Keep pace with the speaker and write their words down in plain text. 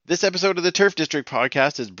This episode of the Turf District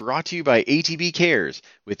podcast is brought to you by ATB Cares.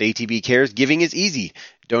 With ATB Cares, giving is easy.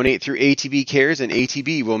 Donate through ATB Cares and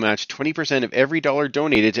ATB will match 20% of every dollar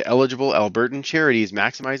donated to eligible Albertan charities,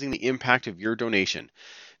 maximizing the impact of your donation.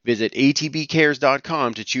 Visit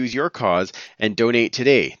atbcares.com to choose your cause and donate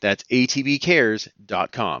today. That's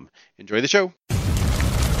atbcares.com. Enjoy the show.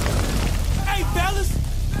 Hey, fellas,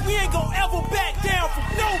 we ain't gonna ever back down from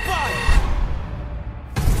nobody.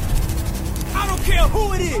 I don't care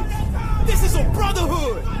who it is. This is a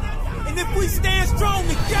brotherhood. And if we stand strong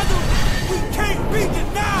together, we can't be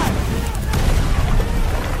denied.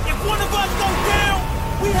 If one of us go down,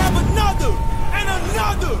 we have another, and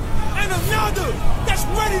another, and another that's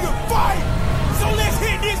ready to fight. So let's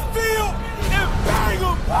hit this field and bang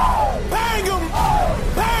them, bang them,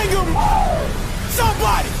 bang them.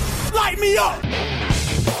 Somebody light me up.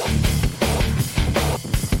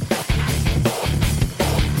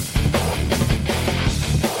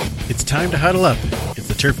 It's time to huddle up. It's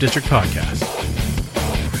the Turf District Podcast.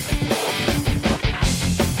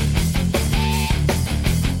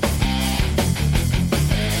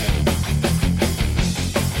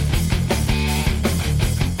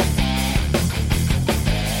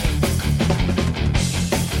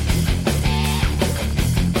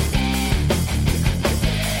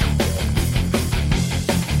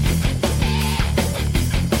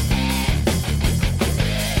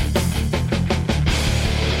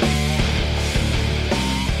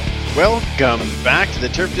 Welcome back to the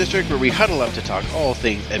Turf District, where we huddle up to talk all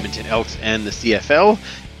things Edmonton Elks and the CFL.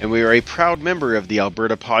 And we are a proud member of the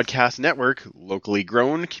Alberta Podcast Network, locally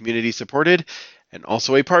grown, community supported, and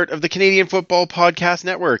also a part of the Canadian Football Podcast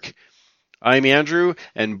Network. I'm Andrew,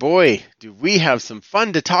 and boy, do we have some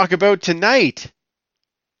fun to talk about tonight.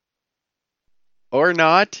 Or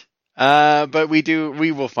not. But we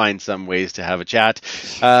will find some ways to have a chat.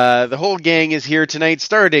 The whole gang is here tonight,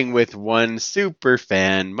 starting with one super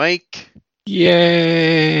fan, Mike.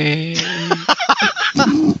 Yay! Those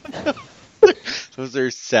are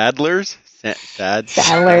Sadlers?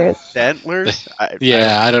 Sadlers. Sadlers?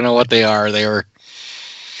 I don't know what they are. They are,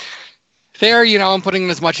 I'm putting in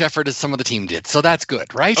as much effort as some of the team did, so that's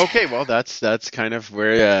good, right? Okay, well, that's kind of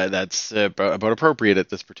where that's about appropriate at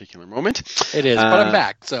this particular moment. It is, but I'm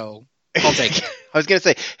back, so I'll take it. I was going to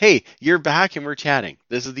say, hey, you're back and we're chatting.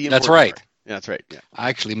 This is the important That's right. part. Yeah, that's right. Yeah. I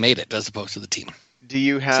actually made it as opposed to the team. Do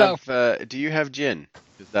you have gin?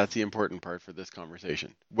 Because that's the important part for this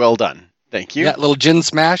conversation. Well done. Thank you. Yeah, a little gin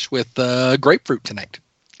smash with grapefruit tonight.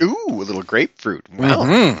 Ooh, a little grapefruit. Wow.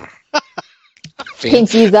 Mm-hmm.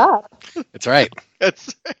 Pinkies up. That's right.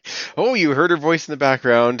 Oh, you heard her voice in the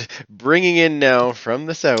background. Bringing in now from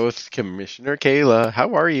the south, Commissioner Kayla.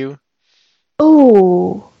 How are you?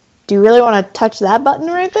 Ooh. Do you really want to touch that button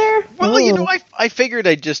right there? Well, Ooh. I figured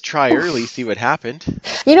I'd just try early, see what happened.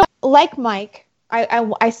 Like Mike,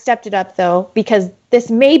 I stepped it up, though, because this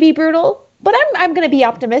may be brutal, but I'm going to be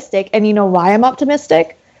optimistic. And you know why I'm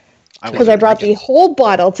optimistic? Because I brought the whole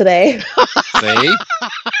bottle today. See?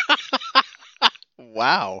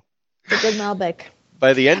 Wow. The good Malbec.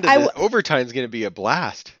 By the end of it, overtime's going to be a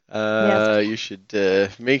blast. Yes. You should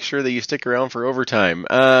make sure that you stick around for overtime.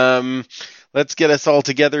 Let's get us all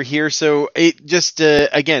together here. So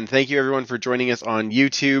again, thank you everyone for joining us on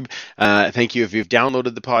YouTube. Thank you if you've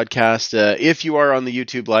downloaded the podcast. If you are on the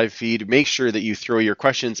YouTube live feed, make sure that you throw your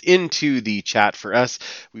questions into the chat for us.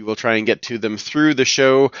 We will try and get to them through the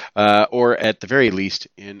show, or at the very least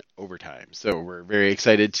in overtime. So we're very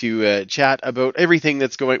excited to chat about everything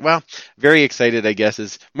that's going, well, very excited, I guess,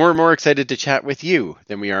 is more excited to chat with you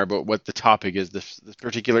than we are about what the topic is this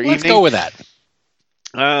particular evening. Let's go with that.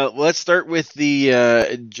 Let's start with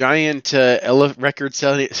the giant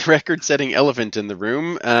record-setting elephant in the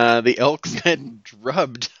room. The Elks got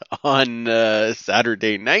drubbed on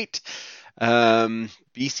Saturday night.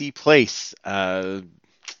 BC Place.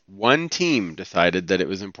 One team decided that it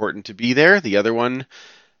was important to be there. The other one,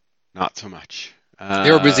 not so much.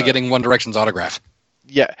 They were busy getting One Direction's autograph.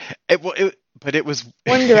 Yeah, but it was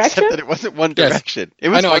One Direction. Except that it wasn't One Direction. It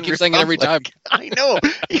was I know. One I keep saying it every time. I know.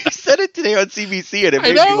 You said it today on CBC, and it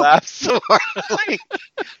made me laugh so hard. Like,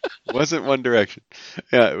 it wasn't One Direction.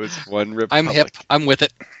 Yeah, it was One Republic. I'm hip. I'm with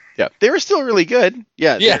it. Yeah, they were still really good.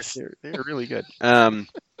 Yeah, yes, they were really good.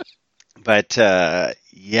 But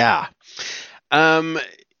yeah,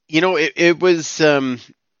 it was. I'm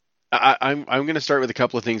going to start with a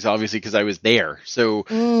couple of things, obviously, because I was there. So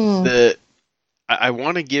I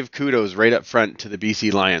want to give kudos right up front to the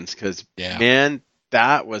BC Lions because, man,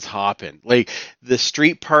 that was hopping. Like the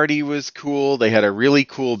street party was cool. They had a really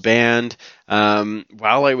cool band.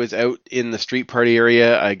 While I was out in the street party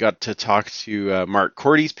area, I got to talk to Mark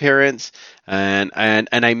Cordy's parents, and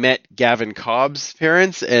I met Gavin Cobb's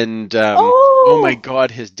parents, and oh my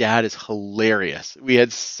God, his dad is hilarious. We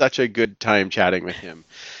had such a good time chatting with him,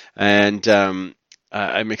 and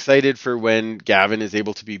I'm excited for when Gavin is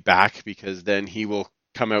able to be back, because then he will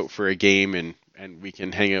come out for a game and we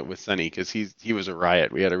can hang out with Sonny, because he was a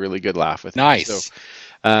riot. We had a really good laugh with him. Nice. So,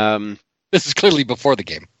 this is clearly before the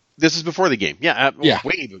game. this is before the game. Yeah.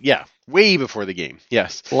 Way before the game.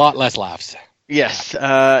 Yes. A lot less laughs. Yes.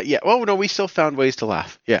 Yeah. Well, no, we still found ways to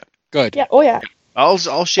laugh. Yeah. Good. Yeah. Oh, yeah. I'll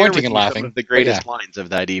share with Pointing you and laughing. some of the greatest lines of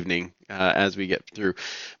that evening as we get through.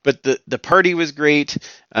 But the party was great.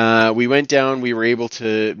 We went down. We were able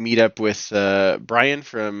to meet up with Brian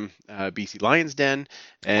from BC Lions Den,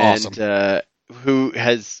 and Awesome. who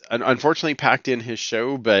has unfortunately packed in his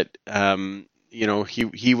show, but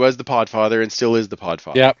he was the Podfather and still is the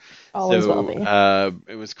Podfather. Yep. Always will be.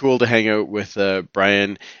 It was cool to hang out with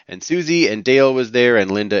Brian and Susie, and Dale was there, and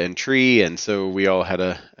Linda and Tree, and so we all had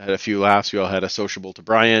a few laughs. We all had a sociable to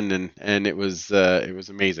Brian, and it was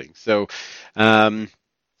amazing. So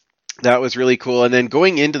that was really cool. And then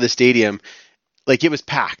going into the stadium, like, it was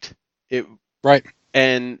packed. Right.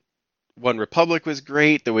 And One Republic was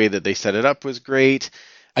great. The way that they set it up was great.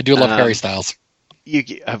 I do love Harry Styles.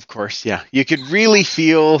 Of course, yeah. You could really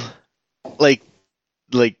feel like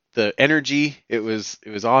the energy. It was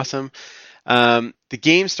awesome. The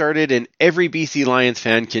game started, and every BC Lions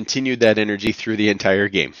fan continued that energy through the entire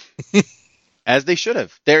game, as they should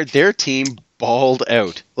have. Their team balled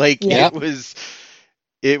out. Like, Yep.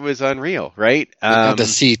 it was unreal, right? Got to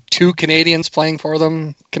see two Canadians playing for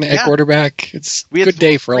them. Yeah. Quarterback. It's a We had good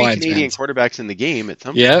day for three Lions Canadian fans. quarterbacks in the game at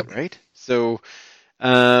some Yep. point, right? So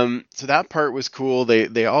that part was cool.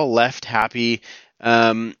 They all left happy.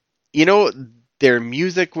 Their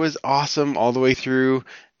music was awesome all the way through.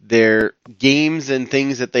 Their games and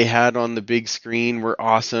things that they had on the big screen were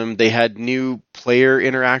awesome. They had new player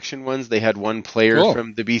interaction ones. They had one player Cool.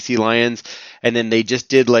 from the BC Lions, and then they just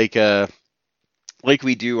did like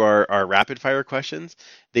we do our rapid fire questions.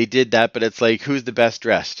 They did that, but it's like, who's the best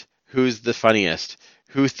dressed? Who's the funniest?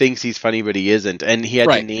 Who thinks he's funny but he isn't? And he had to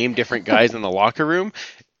Right. name different guys in the locker room.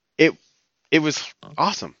 It was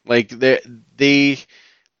awesome. Like, their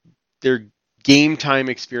game time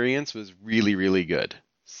experience was really, really good.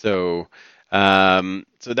 So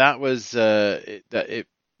that was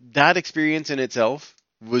that experience in itself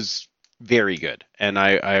was very good, and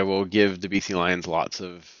I will give the BC Lions lots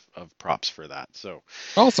of props for that. So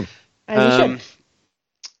Awesome. As you should.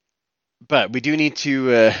 but we do need to.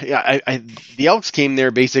 The Elks came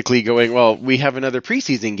there basically going, well, we have another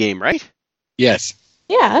preseason game, right? Yes.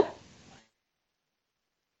 Yeah.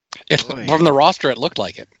 Boy. From the roster, it looked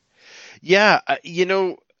like it. Yeah,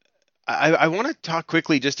 I want to talk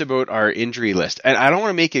quickly just about our injury list, and I don't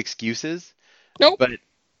want to make excuses. Nope. But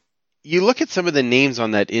you look at some of the names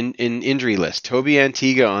on that in injury list. Toby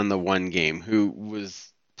Antigua on the one game, who was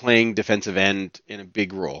playing defensive end in a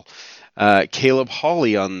big role. Caleb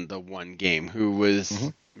Hawley on the one game, who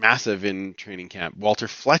was massive in training camp. Walter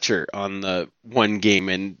Fletcher on the one game,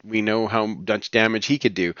 and we know how much damage he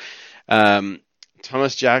could do.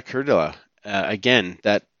 Thomas Jack Hurdela, again,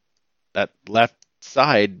 that left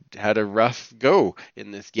side had a rough go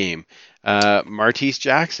in this game. Martese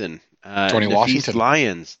Jackson, Tony Nafis Washington.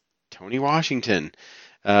 Lyons, Tony Washington,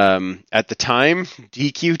 at the time,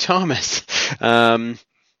 DQ Thomas.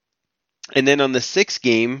 And then on the sixth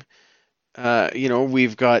game,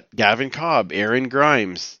 we've got Gavin Cobb, Aaron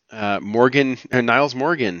Grimes, Niles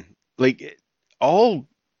Morgan, like, all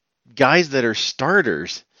guys that are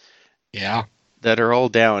starters Yeah. that are all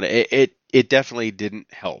down. It definitely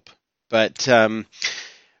didn't help. But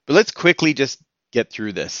let's quickly just get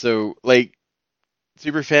through this. So, like,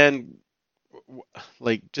 Superfan,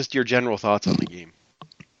 like, just your general thoughts on the game.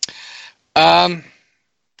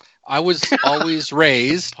 I was always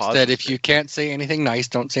raised that if you can't say anything nice,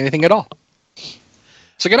 don't say anything at all.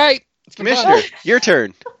 So good night. It's been fun. Commissioner, your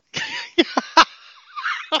turn.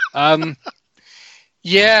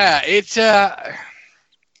 Yeah, it's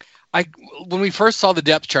when we first saw the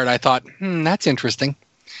depth chart, I thought, that's interesting.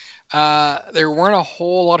 There weren't a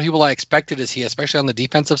whole lot of people I expected to see, especially on the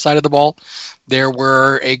defensive side of the ball. There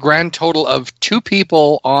were a grand total of 2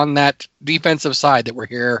 people on that defensive side that were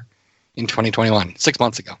here in 2021, 6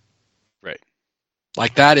 months ago. Right.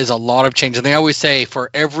 Like, that is a lot of change. And they always say for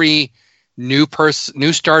every new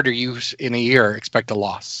starter you in a year, expect a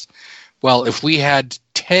loss. Well, if we had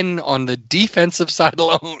 10 on the defensive side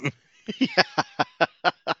alone,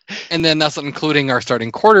 and And then that's not including our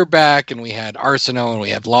starting quarterback, and we had Arsenault, and we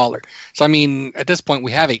have Lawler. So, I mean, at this point,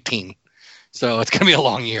 we have 18. So it's going to be a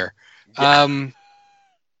long year. Yeah.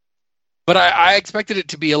 But I expected it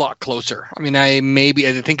to be a lot closer. I mean, I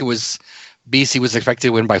think it was BC was expected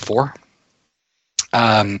to win by 4.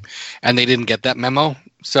 And they didn't get that memo.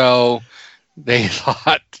 So they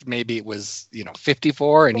thought maybe it was,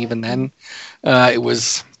 54. And even then, it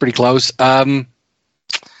was pretty close.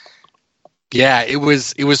 Yeah, it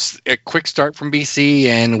was a quick start from BC,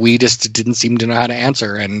 and we just didn't seem to know how to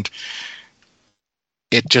answer. And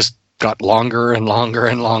it just got longer and longer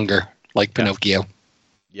and longer, like Pinocchio.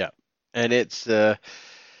 Yeah. And it's, yeah,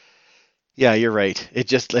 you're right. It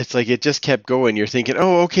just kept going. You're thinking,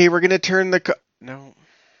 oh, okay, we're going to turn no,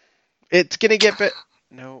 it's going to get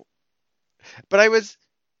no, but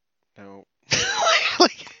no.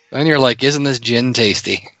 And you're like, isn't this gin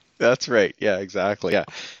tasty? That's right. Yeah, exactly. Yeah.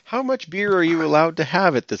 How much beer are you allowed to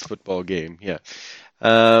have at this football game? Yeah.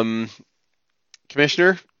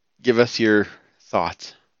 Commissioner, give us your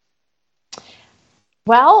thoughts.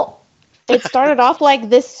 Well, it started off like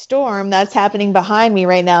this storm that's happening behind me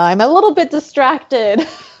right now. I'm a little bit distracted.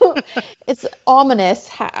 It's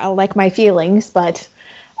ominous, like my feelings, but,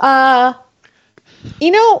 I'm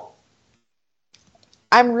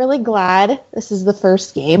really glad this is the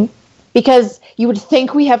first game because you would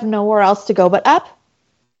think we have nowhere else to go but up.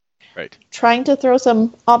 Right. Trying to throw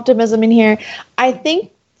some optimism in here. I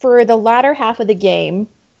think for the latter half of the game,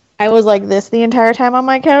 I was like this the entire time on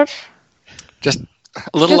my couch. Just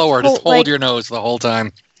a little lower. Just hold your nose the whole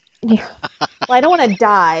time. Yeah. Well, I don't want to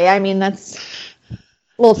die. I mean, that's a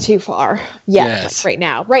little too far. Yeah, yes. Right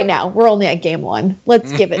now. We're only at game 1.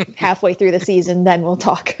 Let's give it halfway through the season, then we'll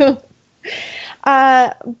talk. But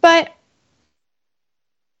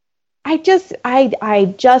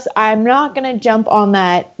I'm not going to jump on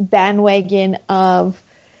that bandwagon of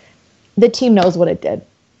the team knows what it did.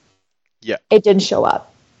 Yeah. It didn't show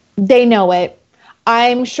up. They know it.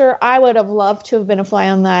 I'm sure I would have loved to have been a fly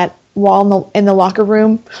on that wall in the locker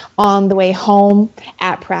room on the way home,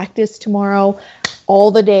 at practice tomorrow,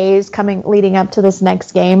 all the days leading up to this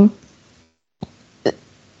next game.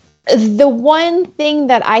 The one thing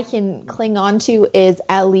that I can cling on to is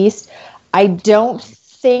at least I don't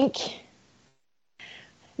think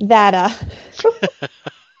that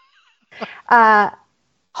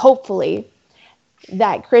hopefully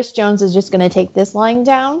that Chris Jones is just going to take this line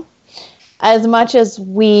down. As much as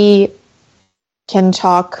we can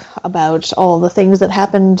talk about all the things that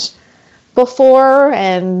happened before,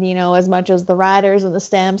 and as much as the Riders and the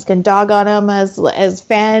Stamps can dog on him as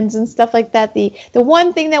fans and stuff like that, the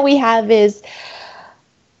one thing that we have is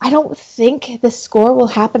I don't think the score will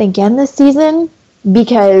happen again this season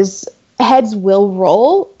because heads will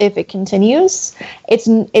roll if it continues.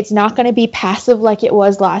 It's not going to be passive like it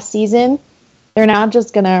was last season. They're not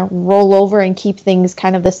just going to roll over and keep things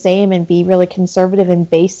kind of the same and be really conservative and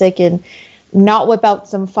basic and not whip out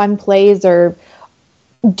some fun plays or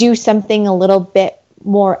do something a little bit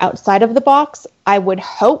more outside of the box. I would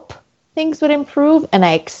hope things would improve, and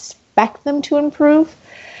I expect them to improve.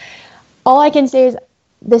 All I can say is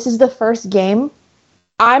this is the first game.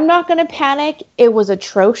 I'm not going to panic. It was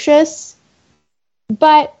atrocious,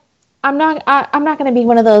 but I'm not going to be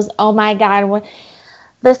one of those, oh my God,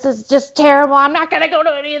 this is just terrible. I'm not going to go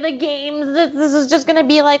to any of the games. This is just going to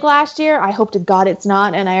be like last year. I hope to God it's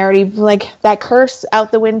not. And I already that curse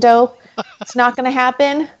out the window. It's not going to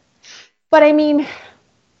happen. But I mean,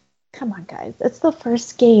 come on, guys. It's the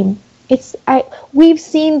first game. We've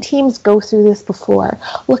seen teams go through this before.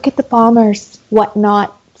 Look at the Bombers. What,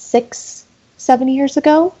 not 6-7 years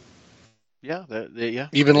ago? Yeah, yeah.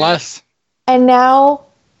 Even less. And now,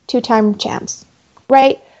 2-time champs,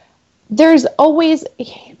 right? There's always,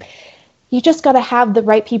 you just got to have the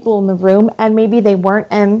right people in the room, and maybe they weren't,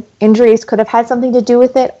 and injuries could have had something to do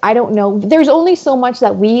with it. I don't know. There's only so much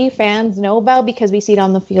that we fans know about because we see it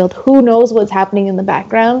on the field. Who knows what's happening in the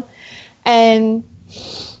background? And,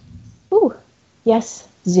 yes,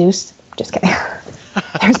 Zeus. Just kidding.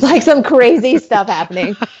 There's some crazy stuff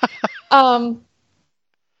happening.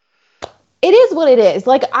 It is what it is.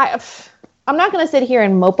 I'm not going to sit here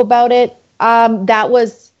and mope about it. That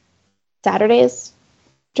was Saturday's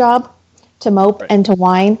job, to mope and to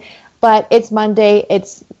whine, but it's Monday.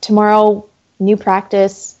 It's tomorrow, new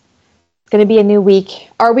practice. It's going to be a new week.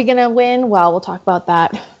 Are we going to win? Well, we'll talk about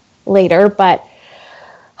that later, but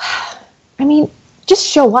I mean, just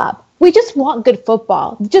show up. We just want good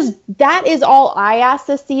football. That is all I ask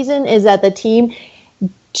this season, is that the team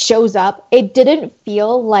shows up. It didn't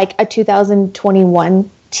feel like a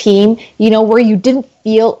 2021 team, where you didn't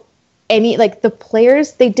feel any, like the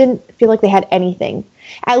players, they didn't feel like they had anything.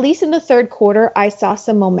 At least in the third quarter, I saw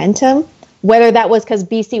some momentum, whether that was because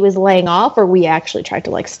BC was laying off or we actually tried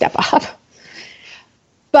to like step up.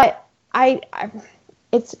 But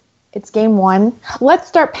it's game 1. Let's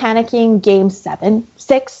start panicking game 7,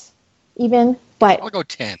 6 even. But I'll go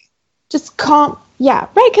 10. Just calm. Yeah,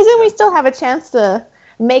 right. Because then we still have a chance to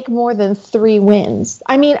make more than 3 wins.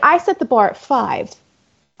 I mean, I set the bar at 5.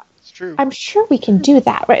 It's true. I'm sure we can do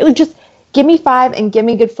that, right? Like, just give me 5 and give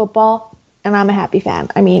me good football, and I'm a happy fan.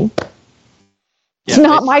 I mean, it's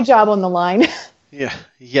not my job on the line. Yeah.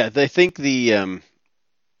 I think the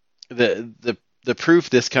proof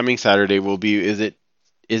this coming Saturday will be is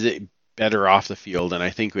it better off the field, and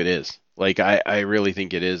I think it is. Like I really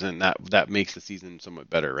think it is, and that makes the season somewhat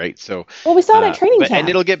better, right? So well, we saw it at training camp, and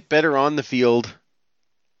it'll get better on the field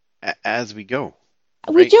as we go.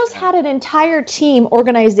 We just had an entire team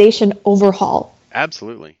organization overhaul.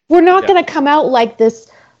 Absolutely. We're not going to come out like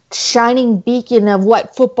this shining beacon of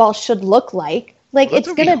what football should look like. Like,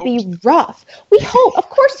 it's going to be rough. We hope. Of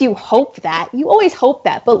course you hope that. You always hope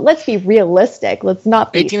that. But let's be realistic. Let's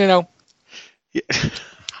not be. 18-0. Yeah.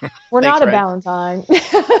 We're Thanks, not a Ryan.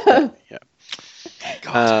 Valentine. Yeah.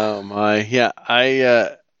 Oh, my. Yeah.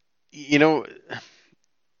 I,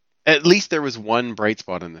 at least there was one bright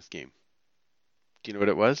spot in this game. Do you know what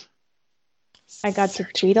it was? I got to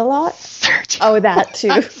tweet a lot. Sergio. Oh, that too.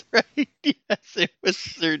 That's right. Yes, it was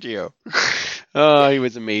Sergio. Oh, he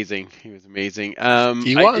was amazing. He was.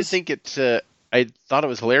 I did think I thought it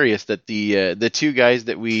was hilarious that the two guys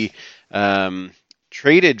that we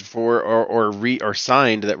traded for or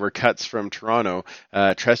signed that were cuts from Toronto,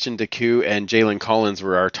 Tristan Decoux and Jalen Collins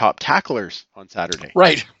were our top tacklers on Saturday.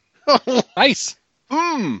 Right. Nice.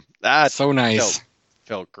 That's so nice.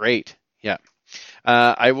 Felt great. Yeah.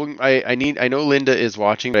 I know Linda is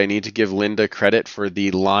watching, but I need to give Linda credit for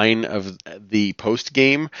the line of the post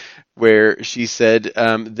game where she said,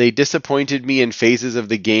 they disappointed me in phases of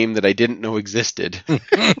the game that I didn't know existed.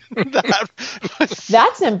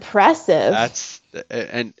 That's impressive. That's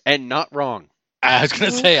and not wrong. I was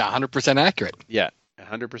going to say 100% accurate. Yeah,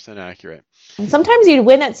 100% accurate. And sometimes you'd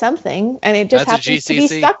win at something, and it just happens to be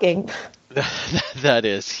sucking. That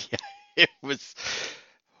is. Yeah, it was.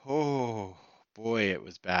 Oh. Boy, it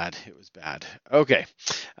was bad. It was bad. Okay.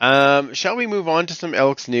 Shall we move on to some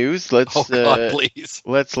Elks news? Let's please.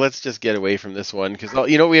 Let's just get away from this one because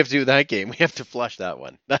you know what we have to do with that game? We have to flush that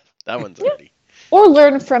one. That one's already. Or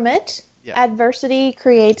learn from it. Yeah. Adversity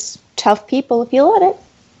creates tough people if you let it.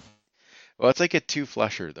 Well, it's like a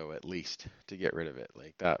 2-flusher though, at least, to get rid of it.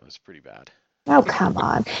 Like that was pretty bad. Oh, come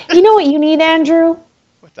on. You know what you need, Andrew?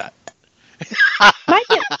 What's that?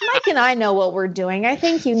 Mike and I know what we're doing. I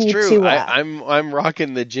think you need to. I'm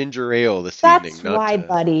rocking the ginger ale this evening. That's why,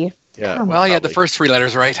 buddy. Yeah. Well, you had the first 3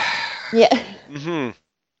 letters right. Yeah. Mm-hmm.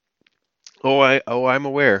 I'm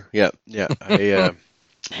aware. Yeah.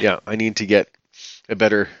 I need to get a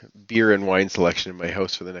better beer and wine selection in my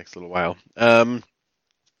house for the next little while. All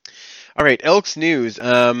right, Elks news.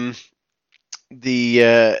 The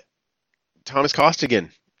Thomas Costigan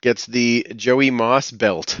gets the Joey Moss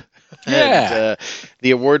belt. Yeah. And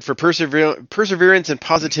the award for perseverance and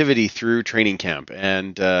positivity through training camp,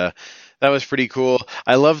 and that was pretty cool.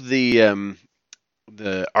 I love the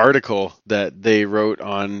article that they wrote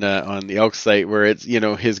on the Elks site where it's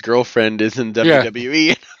his girlfriend is in WWE.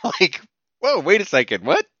 Yeah. Like, whoa, wait a second,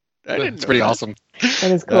 what? That's pretty awesome.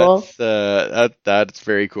 That is cool. That's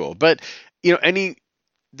very cool. But the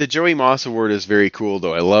Joey Moss award is very cool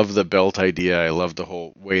though. I love the belt idea. I love the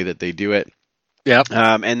whole way that they do it. Yeah.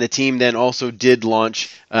 And the team then also did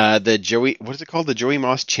launch the Joey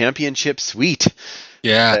Moss Championship Suite.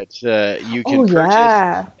 Yeah. That you can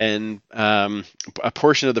purchase, and a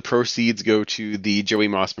portion of the proceeds go to the Joey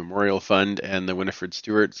Moss Memorial Fund and the Winifred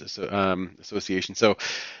Stewart Association. So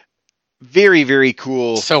very, very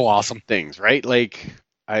cool. So awesome things, right? Like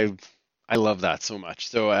I love that so much.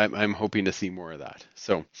 So I'm hoping to see more of that.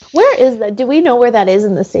 So where is that? Do we know where that is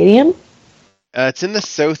in the stadium? It's in the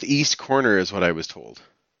southeast corner, is what I was told.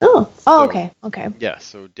 Okay. Yeah,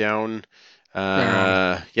 so down,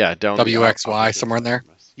 down WXY somewhere in there.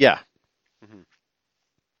 Yeah,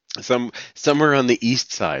 somewhere on the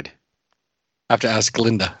east side. I have to ask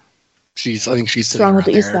Linda. I think she's sitting around around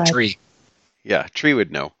the there. east side. Tree. Yeah, Tree would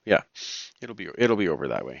know. Yeah, it'll be over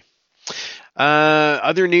that way.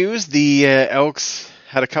 Other news: the Elks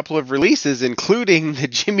had a couple of releases, including the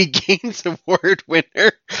Jimmy Gaines Award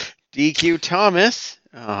winner. DQ Thomas.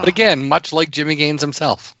 But again, much like Jimmy Gaines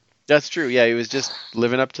himself. That's true. Yeah, he was just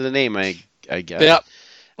living up to the name, I guess.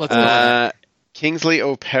 Yeah. Kingsley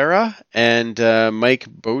Opera and Mike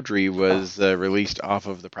Beaudry was released off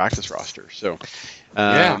of the practice roster. So,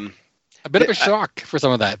 a bit of a shock for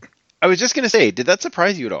some of that. I was just going to say, did that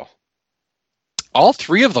surprise you at all? All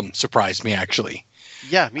three of them surprised me, actually.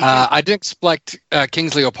 Yeah, me too. I didn't expect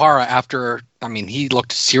Kingsley Opara after, he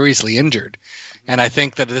looked seriously injured. And I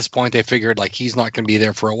think that at this point they figured like he's not going to be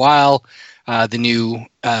there for a while. The new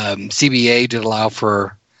CBA did allow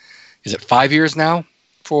for, is it 5 years now?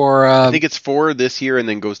 I think it's 4 this year and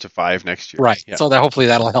then goes to 5 next year. Right. Yeah. So that hopefully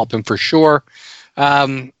that'll help him for sure.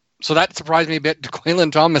 So that surprised me a bit.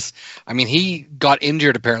 Quaylen Thomas, he got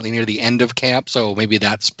injured apparently near the end of camp, so maybe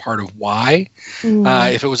that's part of why.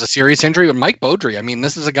 If it was a serious injury. But Mike Beaudry,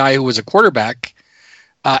 this is a guy who was a quarterback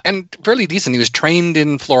and fairly decent. He was trained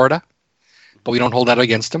in Florida, but we don't hold that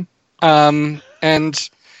against him. And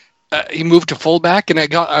he moved to fullback, and I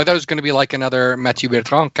thought it was going to be like another Mathieu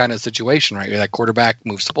Bertrand kind of situation, right? Where that quarterback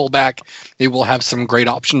moves to fullback. They will have some great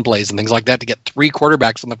option plays and things like that to get 3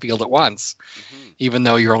 quarterbacks on the field at once, even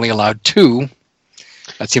though you're only allowed 2.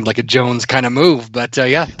 That seemed like a Jones kind of move. But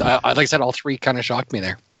like I said, all 3 kind of shocked me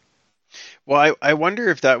there. Well, I wonder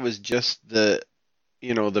if that was just the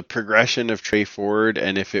progression of Trey Ford,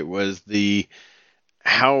 and if it was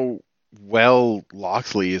how well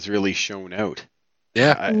Loxley is really shown out.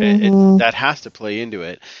 Yeah, that has to play into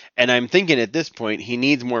it. And I'm thinking at this point he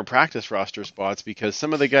needs more practice roster spots, because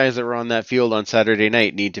some of the guys that were on that field on Saturday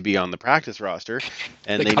night need to be on the practice roster,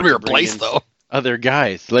 and they got to be replaced though. Other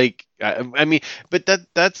guys, but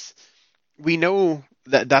that's we know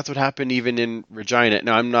that's what happened even in Regina.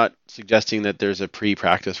 Now, I'm not suggesting that there's a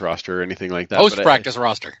pre-practice roster or anything like that. Post-practice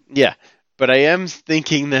roster. Yeah, but I am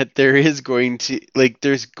thinking that there's going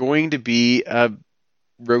to be a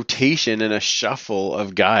rotation and a shuffle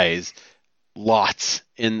of guys, lots,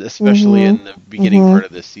 especially in the beginning part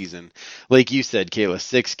of this season. Like you said, Kayla,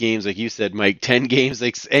 6 games. Like you said, Mike, 10 games.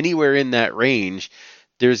 Like anywhere in that range,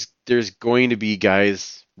 there's going to be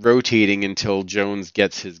guys rotating until Jones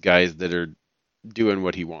gets his guys that are doing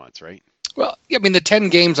what he wants, right? Well, the 10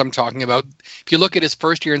 games I'm talking about, if you look at his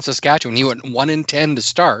first year in Saskatchewan, he went 1-10 to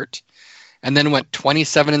start, and then went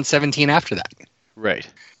 27-17 after that. Right.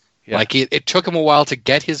 Yeah. Like it took him a while to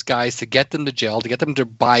get his guys, to get them to gel, to get them to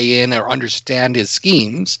buy in or understand his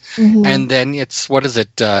schemes. And then it's,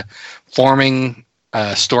 forming,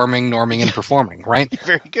 storming, norming, and performing, right?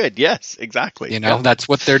 Very good. Yes, exactly. That's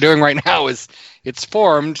what they're doing right now is it's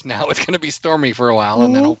formed. Now it's going to be stormy for a while,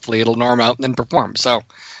 and then hopefully it'll norm out and then perform. So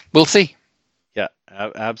we'll see. Yeah,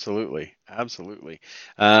 absolutely. Absolutely.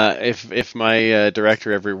 If my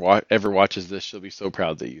director ever watches this, she'll be so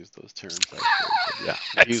proud they use those terms. Yeah,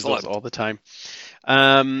 I use those all the time.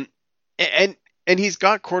 And he's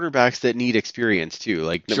got quarterbacks that need experience too.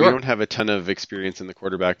 Like we don't have a ton of experience in the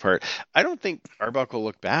quarterback part. I don't think Arbuckle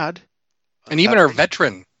looked bad. And even our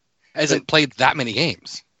veteran hasn't played that many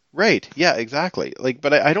games. Right. Yeah. Exactly.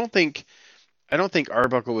 But I don't think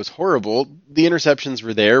Arbuckle was horrible. The interceptions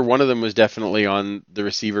were there. One of them was definitely on the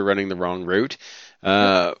receiver running the wrong route.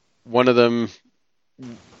 One of them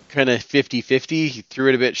kind of 50-50. He threw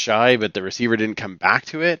it a bit shy, but the receiver didn't come back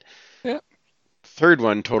to it. Yeah. Third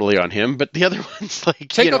one totally on him, but the other one's like...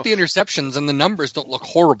 Take out the interceptions and the numbers don't look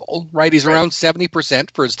horrible, right? He's around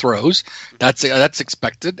 70% for his throws. That's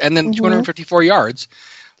expected. And then 254 yards.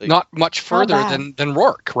 Not much further than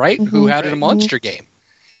Rourke, right? Who had a monster game.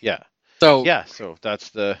 Yeah. So that's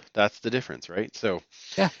the difference, right? So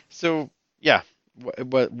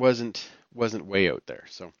wasn't way out there.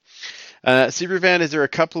 So, Supervan, is there a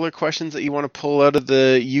couple of questions that you want to pull out of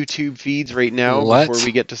the YouTube feeds right now before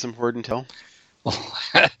we get to some Horde and Tell?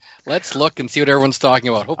 Let's look and see what everyone's talking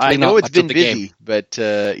about. Hopefully, I know not it's much been of the busy, game. but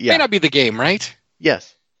May not be the game, right?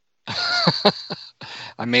 Yes.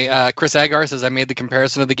 Chris Agar says I made the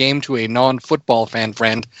comparison of the game to a non-football fan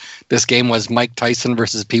friend. This game was Mike Tyson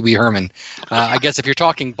versus Pee Wee Herman. I guess if you're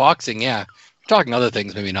talking boxing, yeah. If you're talking other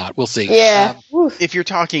things, maybe not. We'll see. Yeah. If you're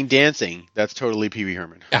talking dancing, that's totally Pee Wee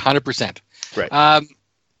Herman. 100%. Right.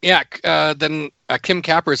 Then Kim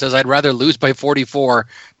Capper says I'd rather lose by 44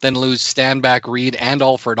 than lose Stanback, Reed, and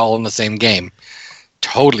Alford all in the same game.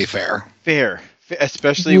 Totally fair. Fair.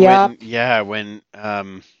 Especially when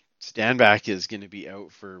Stanback is going to be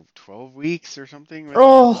out for 12 weeks or something with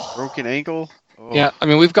a broken ankle. Oh. Yeah,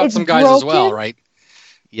 we've got some guys as well, right?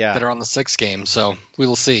 Yeah. That are on the 6 game, so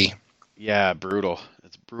we'll see. Yeah, brutal.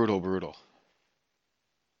 It's brutal.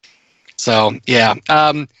 So, yeah.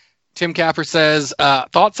 Tim Capper says,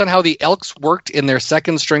 thoughts on how the Elks worked in their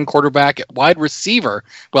second string quarterback at wide receiver,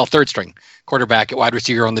 well, third string quarterback at wide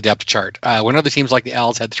receiver on the depth chart. When other teams like the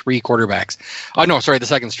Owls had 3 quarterbacks. Oh, no, sorry, the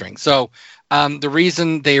second string. So the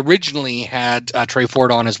reason they originally had Trey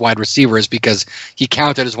Ford on as wide receiver is because he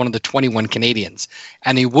counted as one of the 21 Canadians,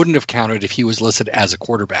 and he wouldn't have counted if he was listed as a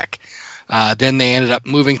quarterback. Then they ended up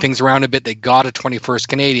moving things around a bit. They got a 21st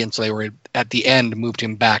Canadian, so they were at the end moved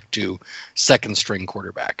him back to second string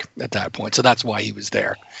quarterback at that point. So that's why he was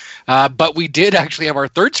there. But we did actually have our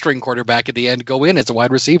third string quarterback at the end go in as a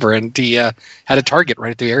wide receiver, and he had a target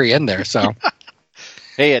right at the very end there. So,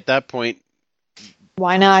 hey, at that point,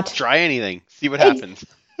 why not try anything? See what happens.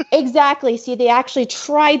 Exactly. See, they actually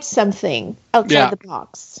tried something outside the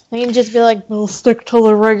box. They can just be like, we'll stick to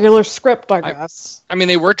the regular script, I guess. I mean,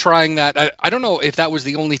 they were trying that. I don't know if that was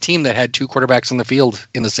the only team that had 2 quarterbacks on the field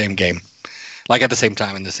in the same game, like at the same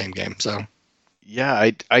time in the same game. So, yeah,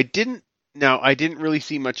 I didn't really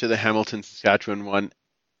see much of the Hamilton Saskatchewan one,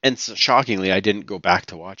 and shockingly, I didn't go back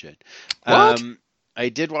to watch it. What? I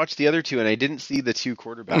did watch the other 2, and I didn't see the 2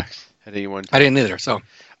 quarterbacks at any one time. I didn't either. So.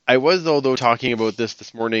 I was, though, talking about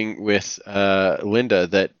this morning with Linda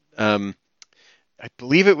that I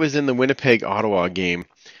believe it was in the Winnipeg-Ottawa game.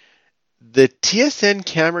 The TSN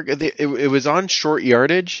camera, it was on short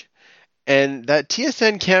yardage, and that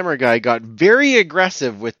TSN camera guy got very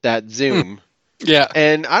aggressive with that zoom. Yeah.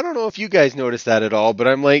 And I don't know if you guys noticed that at all, but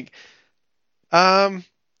I'm like, I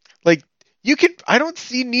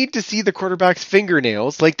don't need to see the quarterback's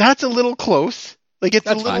fingernails. Like, that's a little close. Like, it's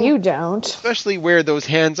That's a little, fine. You don't. especially where those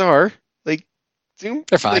hands are. Like, zoom.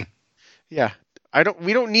 They're fine. Like, yeah,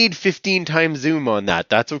 we don't need 15 times zoom on that.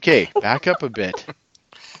 That's okay. Back up a bit.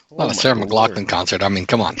 Well, the Sarah McLachlan concert. I mean,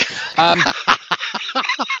 come on.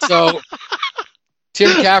 So,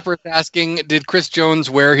 Tim Capper is asking, did Chris Jones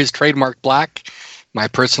wear his trademark black? My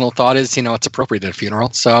personal thought is, it's appropriate at a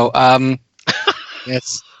funeral. So,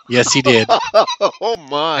 yes, he did. Oh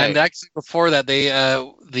my! And actually, before that,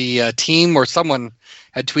 the team or someone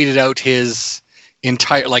had tweeted out his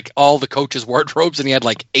entire, like, all the coaches' wardrobes, and he had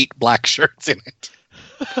like 8 black shirts in it.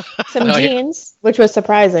 Some jeans, which was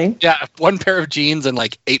surprising. Yeah, 1 pair of jeans and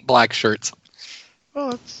like 8 black shirts.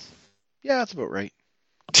 Well, that's about right.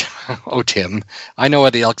 Oh, Tim, I know why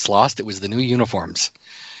the Elks lost. It was the new uniforms.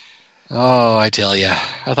 Oh, I tell you,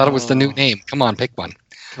 I thought it was the new name. Come on, pick one.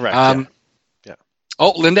 Correct. Yeah.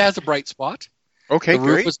 Oh, Linda has a bright spot. Okay, the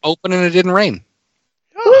roof great. was open and it didn't rain.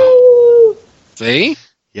 Woo! See?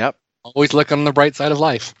 Yep. Always look on the bright side of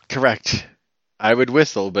life. Correct. I would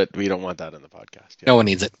whistle, but we don't want that on the podcast. Yeah. No one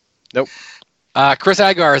needs it. Nope. Chris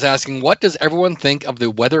Agar is asking, what does everyone think of the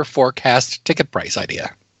weather forecast ticket price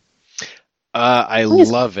idea? I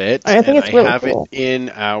love it. I think it's really have cool. it in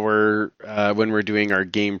our when we're doing our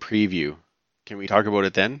game preview. Can we talk about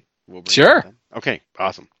it then? We'll bring Sure. it then. Okay.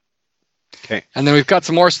 Awesome. Okay. And then we've got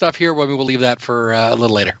some more stuff here, but we will leave that for a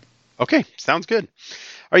little later. Okay. Sounds good.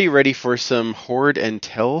 Are you ready for some Horde and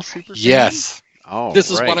Tell Super? Yes. Oh, This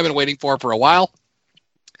is one I've been waiting for a while.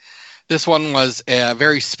 This one was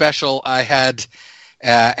very special. I had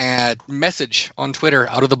a message on Twitter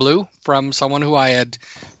out of the blue from someone who I had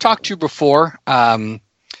talked to before.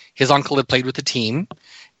 His uncle had played with the team,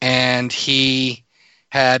 and he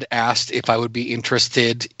had asked if I would be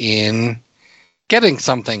interested in getting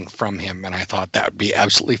something from him, and I thought that would be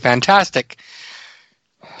absolutely fantastic.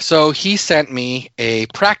 So he sent me a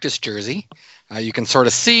practice jersey. You can sort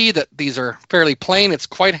of see that these are fairly plain. It's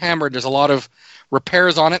quite hammered. There's a lot of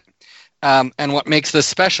repairs on it. And what makes this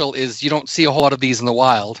special is you don't see a whole lot of these in the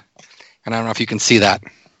wild. And I don't know if you can see that.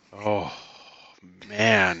 Oh,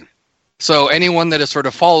 man. So anyone that has sort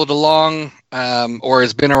of followed along or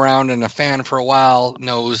has been around and a fan for a while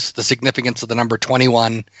knows the significance of the number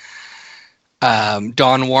 21.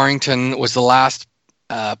 Don Warrington was the last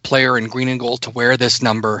player in green and gold to wear this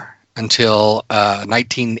number until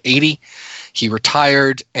 1980. He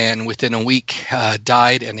retired and within a week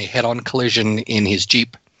died in a head-on collision in his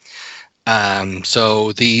Jeep.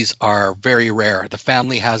 So these are very rare. The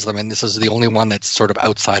family has them, and this is the only one that's sort of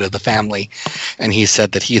outside of the family. And he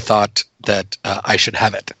said that he thought that I should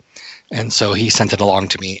have it. And so he sent it along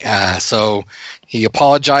to me. So he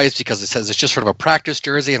apologized because it says it's just sort of a practice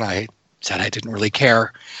jersey, and I said I didn't really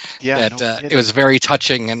care. Yeah, that it was very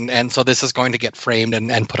touching, and so this is going to get framed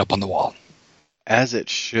and put up on the wall. As it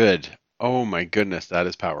should. Oh my goodness, that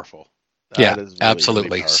is powerful. That is really,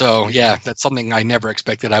 absolutely. Really so yeah, that's something I never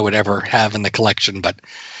expected I would ever have in the collection, but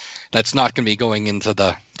that's not going to be going into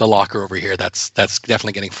the locker over here. That's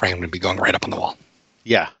definitely getting framed and be going right up on the wall.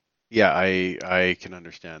 Yeah, I can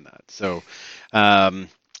understand that. So,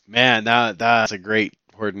 man, that's a great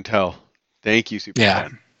Horde and Tell. Thank you, Super. Yeah.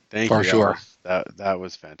 Thank For you. sure. That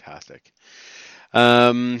was fantastic.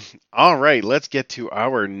 All right, let's get to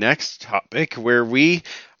our next topic where we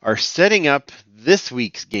are setting up this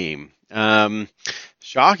week's game.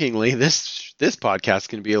 Shockingly, this podcast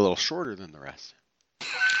can be a little shorter than the rest.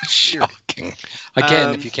 Shocking.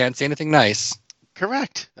 Again, if you can't say anything nice.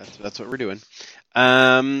 Correct. That's what we're doing.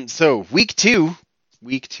 So week two,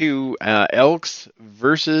 Elks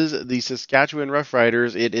versus the Saskatchewan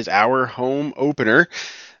Roughriders. It is our home opener.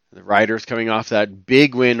 The Riders coming off that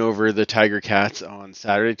big win over the Tiger Cats on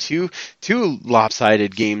Saturday. Two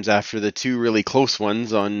lopsided games after the two really close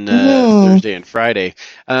ones on Thursday and Friday.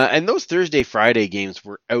 And those Thursday-Friday games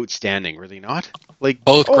were outstanding, were they not? Like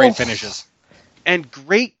both great finishes. And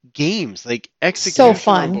great games, like execution So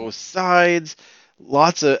fun. on both sides.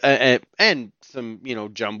 Lots of and some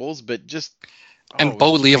jumbles, but just And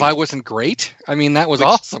Bo Levi wasn't great. I mean, that was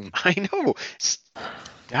awesome. I know.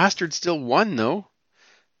 Dastard still won though.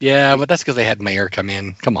 Yeah, but that's because they had Mayer come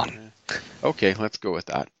in. Come on. Okay, let's go with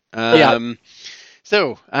that. Yeah.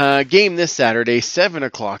 So, game this Saturday, 7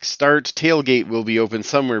 o'clock start. Tailgate will be open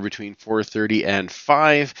somewhere between 4:30 and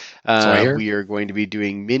 5. We are going to be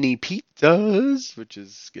doing mini pizzas, which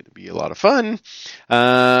is going to be a lot of fun.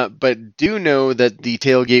 But do know that the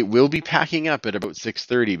tailgate will be packing up at about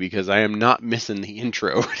 6:30 because I am not missing the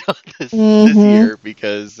intro this year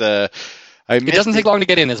because it doesn't take long to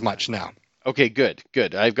get in as much now. Okay, good.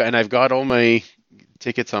 I've got all my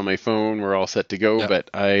tickets on my phone. We're all set to go, but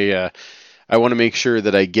I want to make sure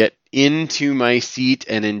that I get into my seat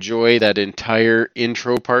and enjoy that entire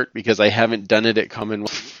intro part because I haven't done it at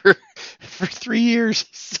Commonwealth for 3 years.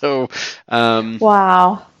 So,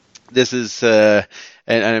 wow. This is,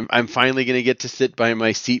 and I'm finally going to get to sit by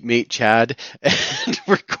my seatmate Chad, and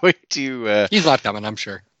we're going to. He's not coming, I'm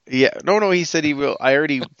sure. Yeah, no, he said he will. I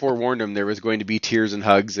already forewarned him there was going to be tears and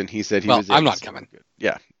hugs, and he said he was. I'm not coming.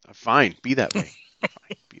 Yeah, fine. Be that way.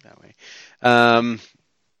 Be that way.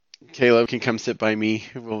 Caleb can come sit by me.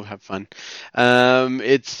 We'll have fun. I'm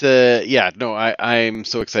so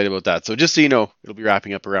excited about that. So just so you know, it'll be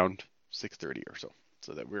wrapping up around 6:30 or so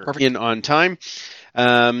that we're in on time.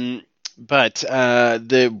 But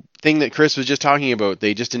the thing that Chris was just talking about,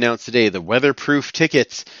 they just announced today the weatherproof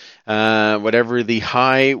tickets. Whatever the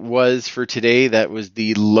high was for today, that was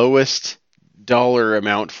the lowest dollar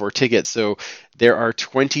amount for tickets. So there are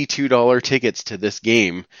 $22 tickets to this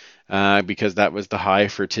game because that was the high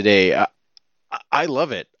for today. I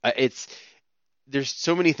love it. There's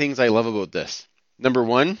so many things I love about this. Number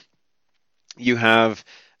one, you have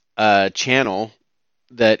a channel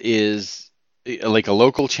that is like a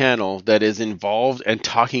local channel that is involved and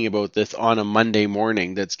talking about this on a Monday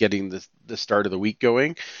morning that's getting the start of the week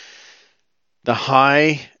going. The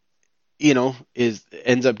high,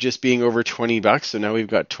 ends up just being over $20. So now we've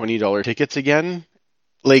got $20 tickets again.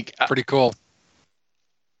 Like pretty cool.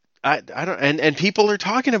 I don't, and people are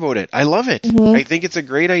talking about it. I love it. Mm-hmm. I think it's a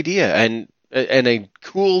great idea and a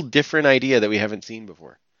cool, different idea that we haven't seen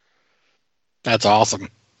before. That's awesome.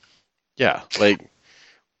 Yeah, like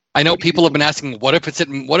I know people have been asking, what if it's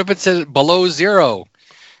at below zero?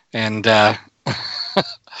 And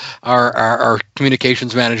our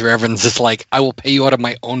communications manager Evans is like, I will pay you out of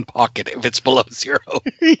my own pocket if it's below zero.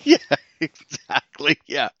 Yeah, exactly.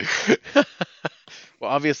 Yeah. Well,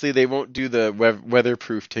 obviously they won't do the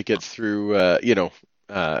weatherproof tickets through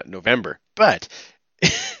November, but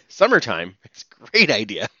summertime, it's a great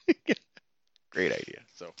idea. Great idea.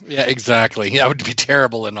 So yeah, exactly. That would be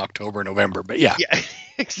terrible in October, November, but yeah. Yeah,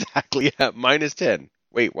 exactly. Yeah, -10.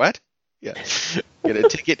 Wait, what? Yeah. Get a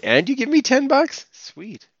ticket and you give me $10?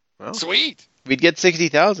 Sweet. Well, sweet. We'd get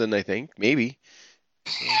 60,000, I think, maybe.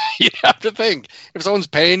 You'd have to think if someone's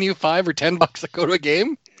paying you $5 or $10 to go to a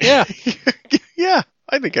game. Yeah. Yeah,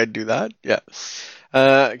 I think I'd do that. Yeah.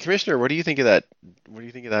 Commissioner, what do you think of that?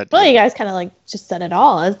 Well, you guys kind of just said it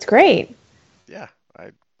all. It's great. Yeah,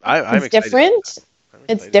 I'm excited. Different.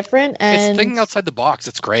 It's different, and it's thinking outside the box.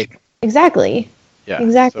 It's great. Exactly. Yeah.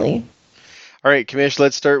 Exactly. So, all right, Commish,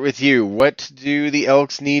 let's start with you. What do the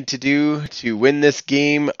Elks need to do to win this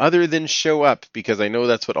game other than show up? Because I know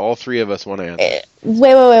that's what all three of us want to answer.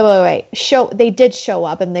 Wait. They did show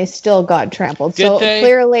up and they still got trampled. Did they?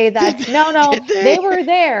 Clearly that no, they were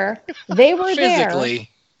there. They were physically.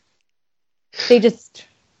 There. They just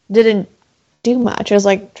didn't do much. It was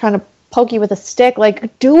like trying to poke you with a stick.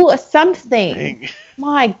 Like, do something.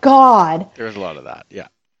 My God. There's a lot of that. Yeah.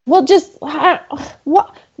 Well, just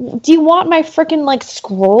what do you want? My freaking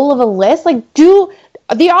scroll of a list? Do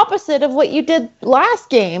the opposite of what you did last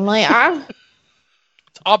game. It's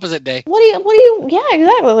opposite day. What do you? Yeah,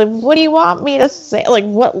 exactly. What do you want me to say?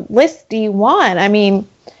 What list do you want? I mean,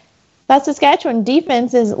 that Saskatchewan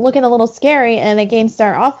defense is looking a little scary, and against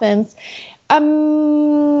our offense,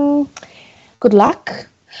 good luck.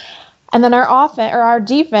 And then our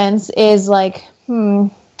defense is like,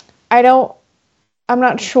 I'm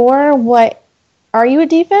not sure what. Are you a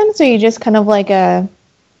defense, or are you just kind of like a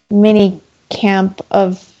mini camp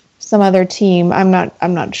of some other team? I'm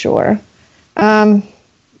not sure.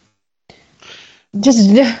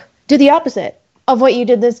 Just do the opposite of what you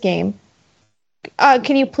did this game.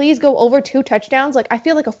 Can you please go over 2 touchdowns? Like, I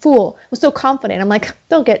feel like a fool. I was so confident. I'm like,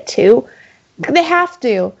 they'll get 2. They have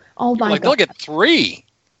to. Oh my God. They'll get 3.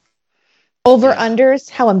 Over unders?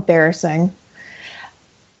 How embarrassing.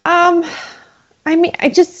 I mean, I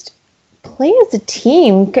just play as a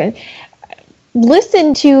team.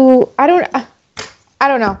 Listen to, I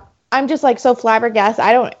don't know. I'm just like so flabbergasted.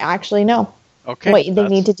 I don't actually know what they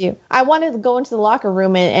need to do. I wanted to go into the locker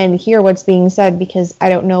room and hear what's being said, because I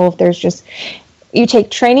don't know if there's just, you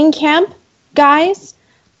take training camp guys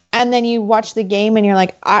and then you watch the game and you're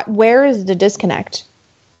like, where is the disconnect?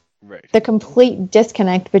 Right. The complete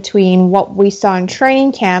disconnect between what we saw in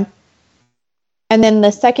training camp and then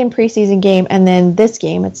the second preseason game and then this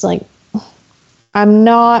game. It's like, I'm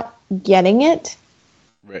not getting it.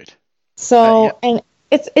 Right. So, and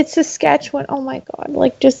it's Saskatchewan. Oh my God.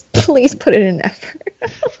 Like, just please put it in effort.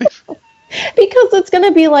 Because it's going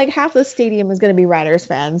to be like half the stadium is going to be Riders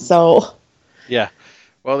fans. So. Yeah.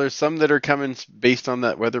 Well, there's some that are coming based on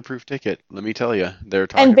that weatherproof ticket. Let me tell you, they're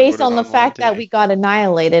talking. And based on the fact that we got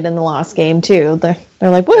annihilated in the last game too, they're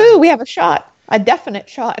like, woohoo, we have a shot, a definite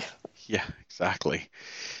shot. Yeah, exactly.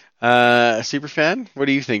 Superfan, what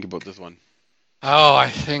do you think about this one? Oh, I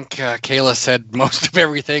think Kayla said most of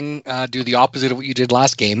everything. Do the opposite of what you did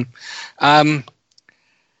last game.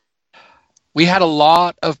 We had a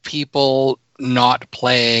lot of people not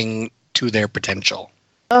playing to their potential.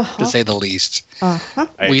 To say the least.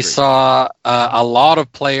 We saw a lot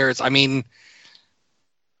of players. I mean,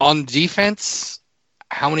 on defense,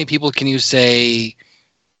 how many people can you say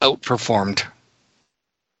outperformed?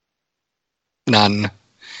 None.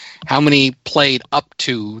 How many played up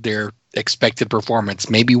to their expected performance?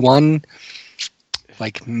 Maybe one?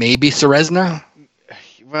 Like maybe Serezna?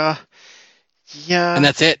 Well, yeah. And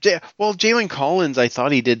that's it. Well, Jalen Collins, I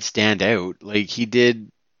thought he did stand out. Like, he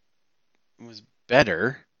was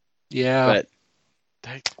better. Yeah.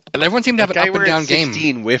 But everyone seemed to have an up and down game.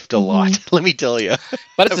 16 whiffed a lot, let me tell you.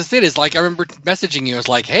 But it's just it. It's like, I remember messaging you. It's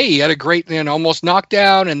like, hey, you had a great, almost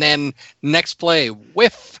knockdown, and then next play,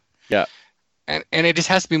 whiff. Yeah. And it just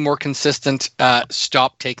has to be more consistent.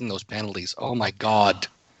 Stop taking those penalties. Oh, my God.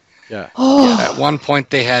 Yeah. At one point,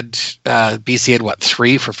 they had, BC had,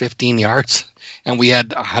 3 for 15 yards? And we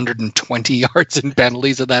had 120 yards in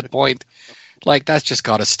penalties at that point. Like, that's just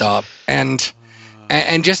got to stop. And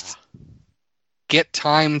just get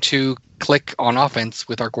time to click on offense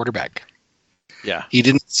with our quarterback. Yeah. He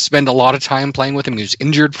didn't spend a lot of time playing with him. He was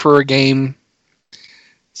injured for a game.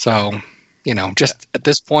 So, just at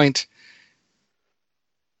this point,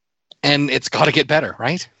 and it's got to get better,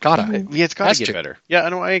 right? Gotta. Yeah, it's got to get better. Yeah,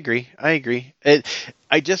 no, I agree.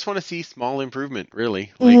 I just want to see small improvement,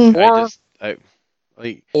 really. Like,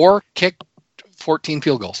 or kick 14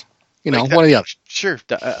 field goals. One of the other. Sure.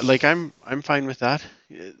 I'm fine with that.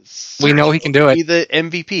 We know he can do it. Be the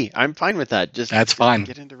MVP. I'm fine with that. That's fine.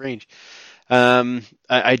 Get into range.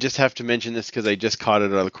 I just have to mention this because I just caught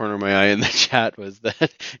it out of the corner of my eye in the chat, was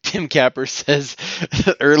that Tim Capper says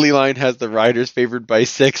early line has the Riders favored by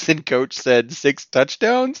 6, and coach said 6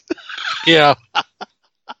 touchdowns. Yeah.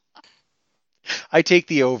 I take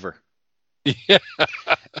the over. Yeah.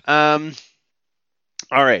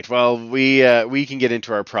 All right. Well, we can get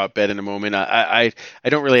into our prop bet in a moment. I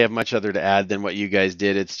don't really have much other to add than what you guys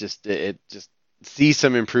did. It's just see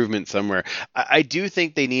some improvement somewhere. I do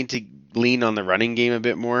think they need to lean on the running game a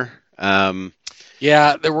bit more.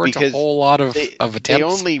 Yeah, there weren't a whole lot of attempts. They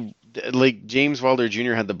only, like, James Wilder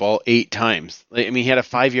Jr. had the ball 8 times. Like, I mean, he had a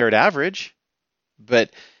 5-yard average, but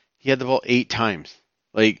he had the ball 8 times.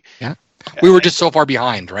 Like, yeah. We were just so far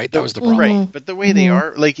behind, right? That was the problem. Right. But the way they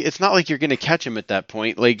are, like, it's not like you're going to catch him at that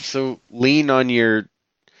point. Like, so lean on your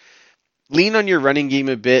running game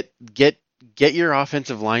a bit. Get your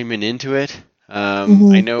offensive lineman into it. I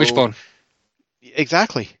know. Wishbone.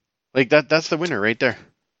 Exactly. Like that's the winner right there.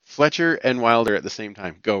 Fletcher and Wilder at the same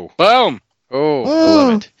time. Go. Boom. Oh, I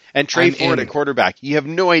love it. And Trey Ford at quarterback. You have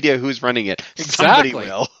no idea who's running it. Exactly. Somebody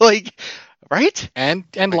will. Like, right? And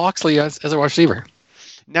Loxley as a receiver.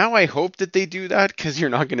 Now I hope that they do that, because you're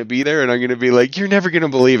not going to be there, and I'm going to be like, you're never going to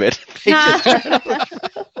believe it.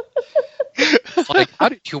 It's like, how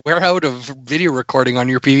did you wear out a video recording on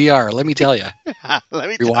your PVR? Let me tell you.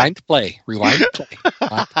 Rewind, play. Rewind, play.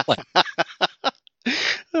 Rewind, play.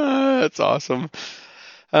 That's awesome.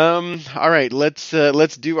 All right, let's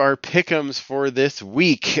do our pick'ems for this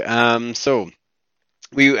week. So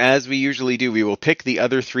as we usually do, we will pick the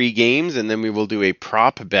other 3 games, and then we will do a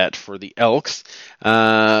prop bet for the Elks.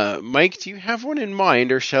 Mike, do you have one in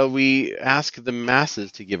mind, or shall we ask the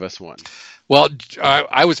masses to give us one? Well,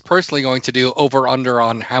 I was personally going to do over-under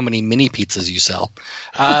on how many mini pizzas you sell.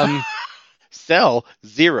 Sell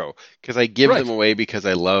 0, because I give them away because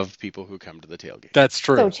I love people who come to the tailgate. That's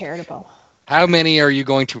true. So charitable. How many are you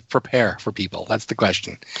going to prepare for people? That's the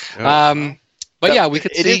question. But yeah, we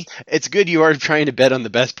could see. It's good you are trying to bet on the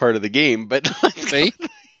best part of the game, but see?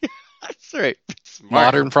 That's right. Smart.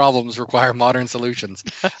 Modern problems require modern solutions.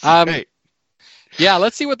 That's right. Yeah,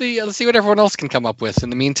 let's see what everyone else can come up with in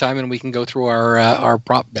the meantime, and we can go through our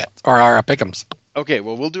prop bets or our pick'ems. Okay,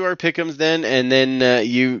 well, we'll do our pick'ems then, and then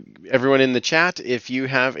everyone in the chat, if you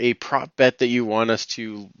have a prop bet that you want us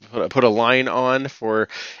to put a line on for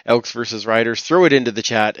Elks versus Riders, throw it into the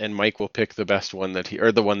chat, and Mike will pick the best one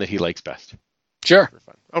the one that he likes best. Sure.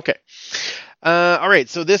 Okay. All right,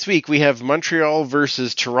 so this week we have Montreal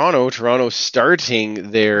versus Toronto. Toronto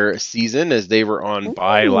starting their season as they were on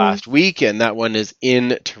bye last week, and that one is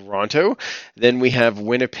in Toronto. Then we have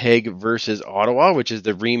Winnipeg versus Ottawa, which is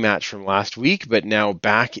the rematch from last week, but now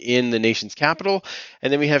back in the nation's capital.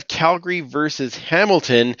 And then we have Calgary versus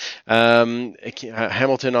Hamilton.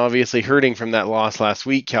 Hamilton obviously hurting from that loss last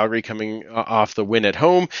week. Calgary coming off the win at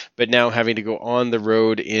home, but now having to go on the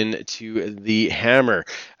road into the Hammer.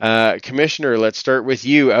 Commissioner, let's start with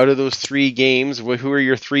you. Out of those 3 games, who are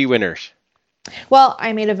your 3 winners? Well,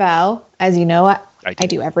 I made a vow, as you know, I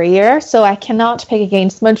do every year, so I cannot pick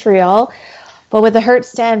against Montreal. But with the hurt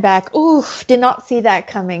stand back, did not see that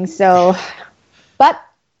coming. So, but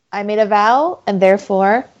I made a vow, and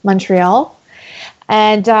therefore Montreal.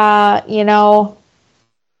 And I'm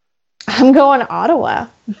going Ottawa.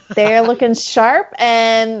 They're looking sharp,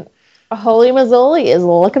 and Holy Mazzoli is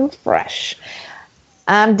looking fresh.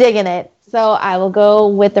 I'm digging it. So I will go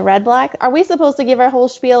with the Red Black. Are we supposed to give our whole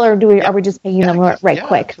spiel, or are we just picking them quick?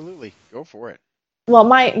 Absolutely. Go for it. Well,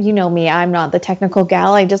 you know me, I'm not the technical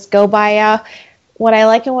gal. I just go by what I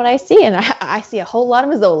like and what I see, and I see a whole lot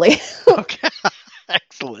of Mazzoli. Okay.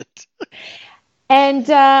 Excellent. And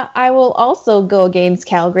I will also go against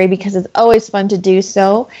Calgary because it's always fun to do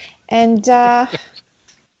so. And gonna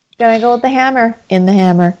go with the Hammer in the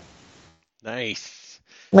Hammer. Nice.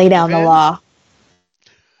 Lay down the law.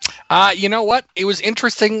 You know what? It was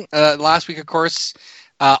interesting last week, of course.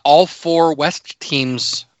 All 4 West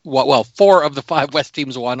teams, 4 of the 5 West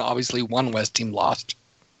teams won. Obviously, 1 West team lost.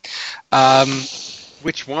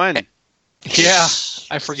 Which one? Yeah,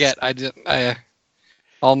 I forget.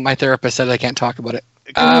 My therapist said I can't talk about it.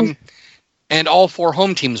 And all 4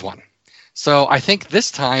 home teams won. So I think this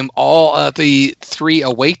time all the 3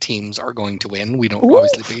 away teams are going to win. We don't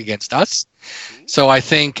obviously pick against us. So I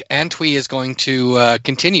think Antwi is going to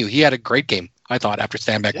continue. He had a great game, I thought, after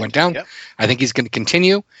Stanback went down. Yep. I think he's going to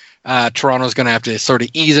continue. Toronto's going to have to sort of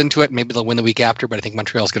ease into it. Maybe they'll win the week after, but I think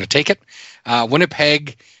Montreal's going to take it.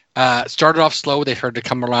 Winnipeg started off slow. They started to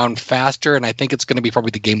come around faster, and I think it's going to be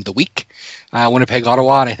probably the game of the week. Winnipeg,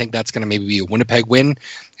 Ottawa, and I think that's going to maybe be a Winnipeg win.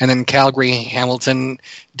 And then Calgary, Hamilton,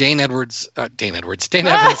 Dane Edwards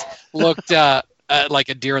looked like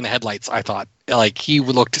a deer in the headlights, I thought. Like, he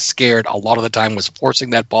looked scared a lot of the time, was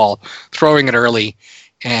forcing that ball, throwing it early.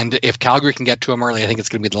 And if Calgary can get to him early, I think it's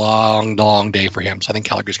going to be a long, long day for him. So I think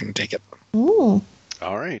Calgary's going to take it. Ooh.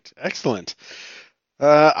 All right. Excellent.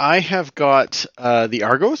 I have got the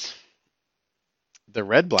Argos, the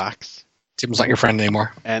Red Blacks. Tim's not your friend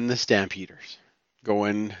anymore. And the Stampeders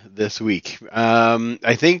going this week.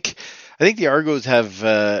 I think the Argos have.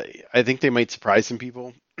 I think they might surprise some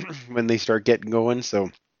people when they start getting going.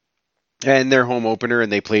 So, and their home opener,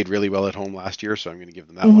 and they played really well at home last year, so I'm going to give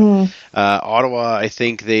them that one. Ottawa, I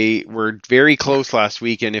think they were very close last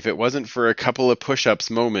week, and if it wasn't for a couple of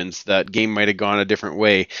push-ups moments, that game might have gone a different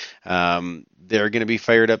way. They're going to be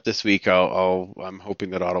fired up this week. I'm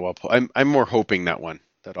hoping that Ottawa. I'm more hoping that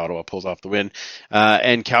Ottawa pulls off the win.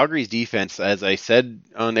 And Calgary's defense, as I said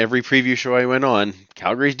on every preview show I went on,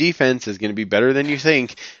 Calgary's defense is going to be better than you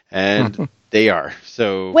think, and they are.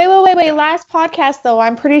 So wait. Last podcast, though,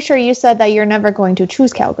 I'm pretty sure you said that you're never going to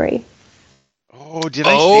choose Calgary. Oh, did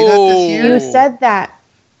I say that this year? You said that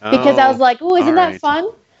because I was like, "Oh, isn't that fun?"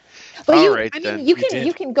 But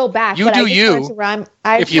you can go back. You but do I you.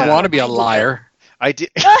 If you want to be a liar. I did.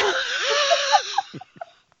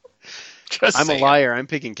 Just I'm a saying. liar. I'm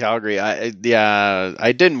picking Calgary. I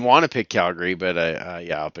didn't want to pick Calgary, but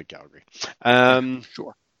I'll pick Calgary.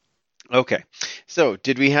 Sure. Okay. So,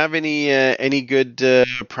 did we have any good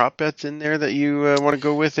prop bets in there that you want to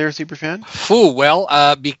go with there, Superfan?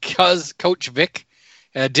 Because Coach Vic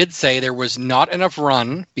did say there was not enough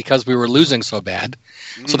run because we were losing so bad.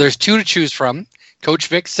 So there's two to choose from. Coach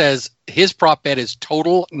Vic says his prop bet is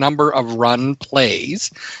total number of run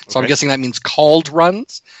plays. So I'm guessing that means called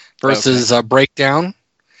runs versus breakdown.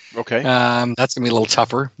 Okay. That's going to be a little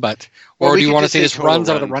tougher. Or do you want to say this runs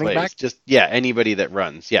out of the running back? Just anybody that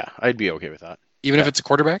runs. Yeah, I'd be okay with that. Even if it's a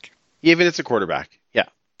quarterback? Even if it's a quarterback. Yeah.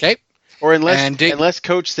 Okay. Or unless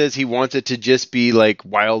Coach says he wants it to just be like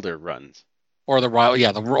Wilder runs. Or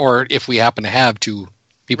or if we happen to have two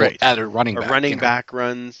people at a running back. Running back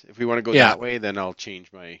runs. If we want to go that way, then I'll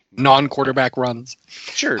change my non-quarterback runs.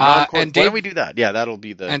 Sure. Why don't we do that? Yeah, that'll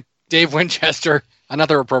be the. And Dave Winchester,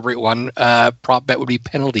 another appropriate one. Prop bet would be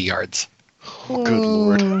penalty yards. Oh, good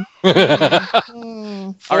lord! All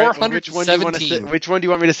right, which one do you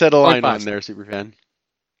want me to set a line on there, Superfan?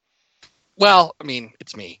 Well, I mean,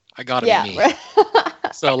 it's me. I got to be me.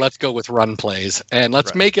 So let's go with run plays, and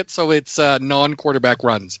let's make it so it's non-quarterback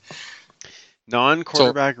runs.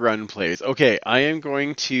 Non-quarterback run plays. Okay, I am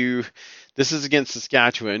going to. This is against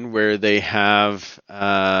Saskatchewan, where they have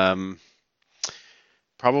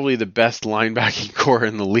probably the best linebacking core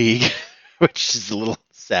in the league, which is a little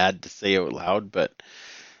sad to say out loud, but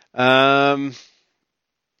I'm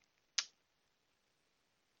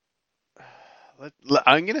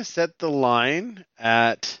going to set the line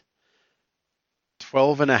at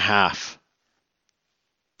 12.5.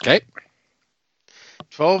 Okay.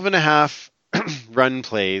 12.5 run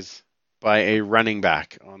plays by a running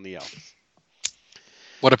back on the Elks.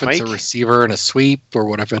 What if it's a receiver and a sweep, or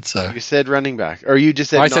what if it's a... You said running back, or you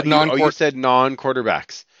just said... you said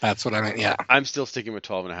non-quarterbacks. That's what I meant, yeah. I'm still sticking with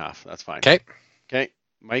 12.5. That's fine. Okay.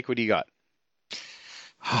 Mike, what do you got?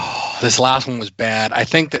 This last one was bad. I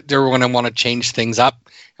think that they're going to want to change things up,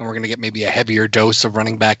 and we're going to get maybe a heavier dose of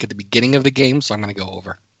running back at the beginning of the game, so I'm going to go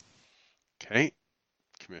over. Okay.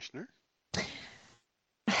 Commissioner?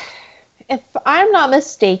 If I'm not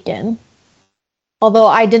mistaken, although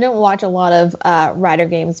I didn't watch a lot of Rider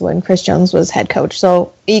games when Chris Jones was head coach,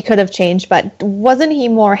 so he could have changed, but wasn't he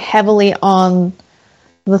more heavily on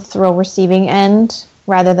the throw receiving end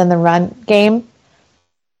rather than the run game?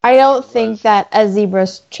 I don't think that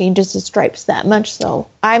Azebras changes his stripes that much, so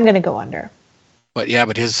I'm going to go under. But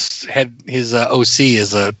his OC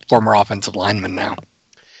is a former offensive lineman now.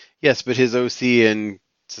 Yes, but his OC in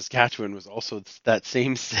Saskatchewan was also that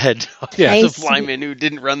same said offensive lineman who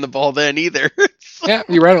didn't run the ball then either. Yeah,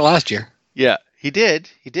 he ran it last year. Yeah, he did.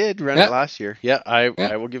 He did run it last year. Yeah,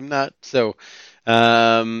 I will give him that. So,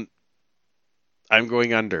 I'm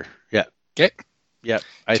going under. Yeah. Okay. Yeah.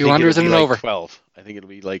 I think it'll be like over. 12. I think it'll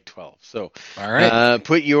be like 12. So, all right.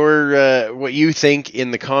 Put your what you think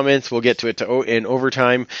in the comments. We'll get to it in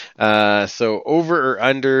overtime. So over or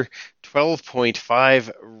under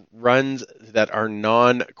 12.5 runs that are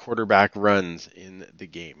non-quarterback runs in the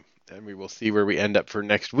game. And we will see where we end up for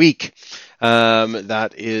next week.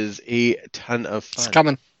 That is a ton of fun. It's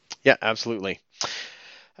coming. Yeah, absolutely.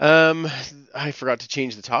 I forgot to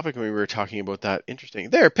change the topic when we were talking about that. Interesting.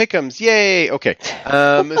 There, Pick'ems. Yay. Okay.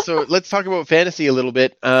 So let's talk about fantasy a little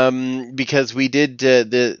bit. Because we did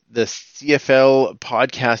the CFL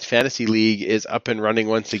podcast fantasy league is up and running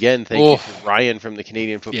once again. Thank you to Ryan from the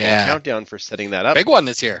Canadian Football Countdown for setting that up. Big one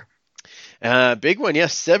this year. Big one.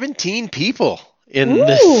 Yes. 17 people in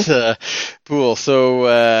this pool.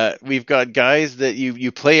 So we've got guys that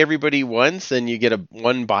you play everybody once and you get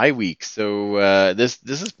one bye week. So this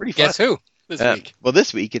is pretty fun. Guess who this week? Well,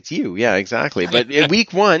 this week it's you. Yeah, exactly. But in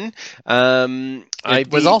week one, I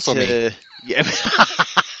was also me. Yeah,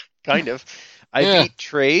 kind of. I beat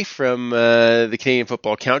Trey from the Canadian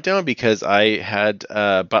Football Countdown because I had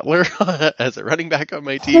Butler as a running back on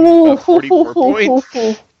my team. Got 44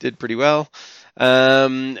 points. Did pretty well.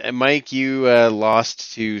 Mike, you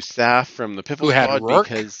lost to Saf from the Piffle Squad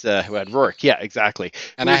because who had Rourke. Yeah, exactly.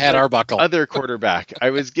 And I had Arbuckle. Other quarterback. I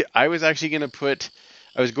was actually going to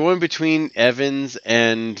I was going between Evans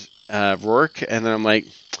and Rourke, and then I'm like,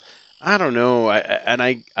 I don't know.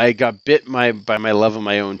 I got bit by my love of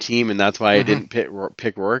my own team, and that's why I didn't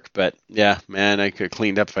pick Rourke. But yeah, man, I could have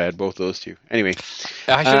cleaned up if I had both those two. Anyway,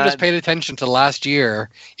 I should have just paid attention to last year.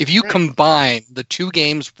 If you combine the two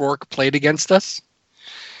games Rourke played against us,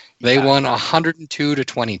 they won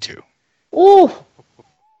 102-22. Ooh,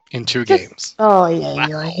 in two games. Oh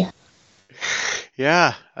yeah.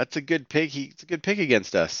 Yeah, that's a good pick. It's a good pick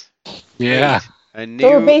against us. Yeah, so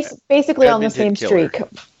we're basically on the same streak.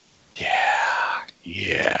 Yeah.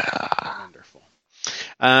 Yeah. Wonderful.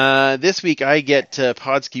 This week I get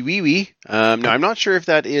Podski Wee Wee. Now, I'm not sure if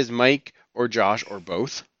that is Mike or Josh or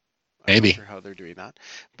both. Maybe. I'm not sure how they're doing that.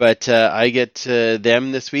 But I get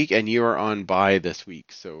them this week, and you are on bye this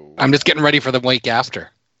week. So I'm just getting ready for the week after.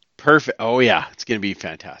 Perfect. Oh, yeah. It's going to be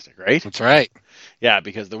fantastic, right? That's right. Yeah,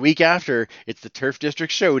 because the week after, it's the Turf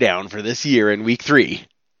District Showdown for this year in week 3.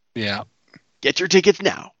 Yeah. Get your tickets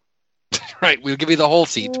now. Right. We'll give you the whole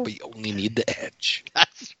seat, but you only need the edge.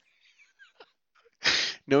 That's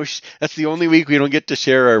the only week we don't get to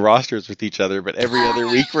share our rosters with each other, but every other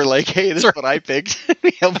week we're like, hey, this is what I picked.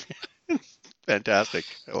 It's fantastic.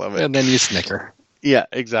 I love it. And then you snicker. Yeah,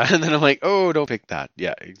 exactly. And then I'm like, oh, don't pick that.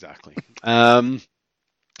 Yeah, exactly.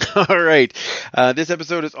 All right. This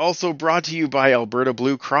episode is also brought to you by Alberta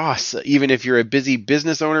Blue Cross. Even if you're a busy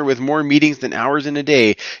business owner with more meetings than hours in a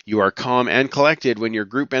day, you are calm and collected when your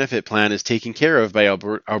group benefit plan is taken care of by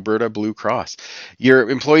Alberta Blue Cross. Your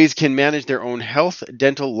employees can manage their own health,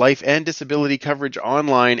 dental, life, and disability coverage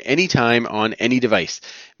online anytime on any device,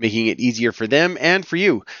 making it easier for them and for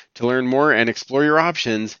you. To learn more and explore your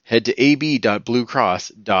options, head to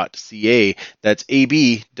ab.bluecross.ca. That's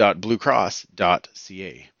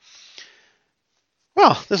ab.bluecross.ca.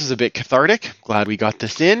 Well, this is a bit cathartic. Glad we got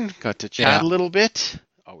this in. Got to chat a little bit.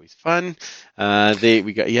 Always fun.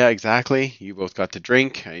 Exactly. You both got to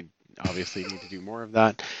drink. I obviously need to do more of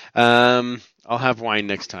that. I'll have wine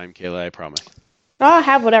next time, Kayla. I promise. I'll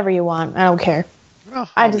have whatever you want. I don't care. Well,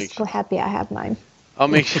 I'm just happy I have mine. I'll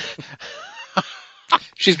make sure.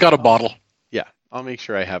 She's got a bottle. Yeah, I'll make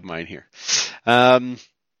sure I have mine here. We'll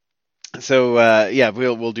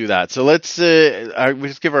do that. So let's we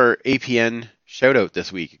just give our APN shout out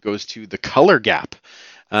this week. It goes to The Color Gap.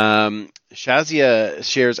 Shazia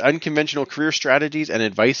shares unconventional career strategies and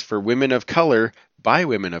advice for women of color by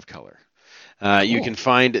women of color. You can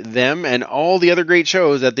find them and all the other great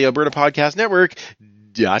shows at the Alberta Podcast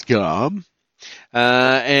Network.com.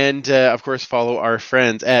 Of course, follow our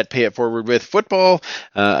friends at Pay It Forward with Football.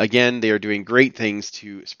 Again, they are doing great things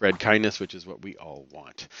to spread kindness, which is what we all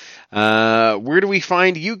want. Where do we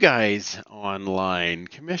find you guys online,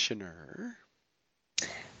 Commissioner?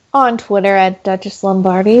 On Twitter at Duchess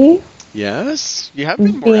Lombardi. Yes, you have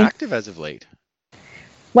been more active as of late.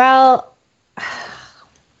 Well,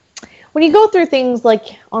 when you go through things like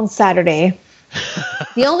on Saturday,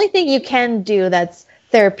 the only thing you can do that's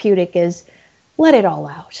therapeutic is let it all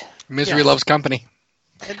out. Misery loves company.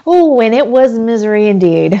 Oh, and it was misery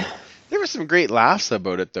indeed. There were some great laughs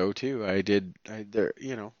about it, though, too. when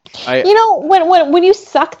you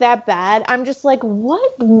suck that bad, I'm just like,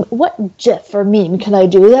 what GIF or meme can I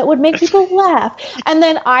do that would make people laugh? And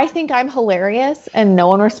then I think I'm hilarious, and no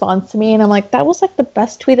one responds to me, and I'm like, that was like the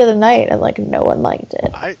best tweet of the night, and like no one liked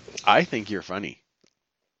it. I think you're funny.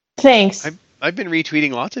 Thanks. I've been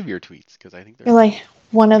retweeting lots of your tweets because I think you're like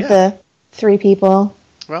one of the 3 people.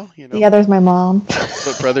 Well, the other's my mom. That's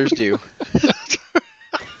what brothers do.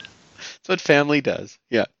 That's what family does.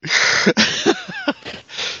 Yeah.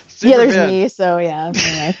 The other's me, so yeah.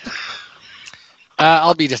 Anyway.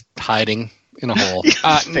 I'll be just hiding in a hole.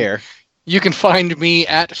 Fair. You can find me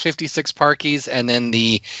at 56 Parkies, and then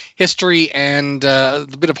the history and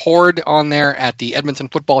the bit of Horde on there at the Edmonton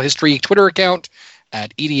Football History Twitter account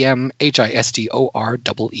at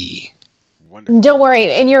EDMHISTOREE. Wonderful. Don't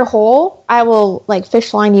worry, in your hole, I will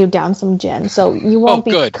fish line you down some gin, so you won't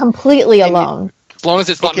be completely alone. As long as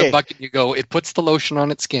it's not in a bucket, you go, it puts the lotion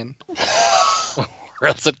on its skin. Or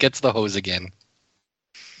else it gets the hose again.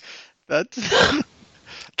 That's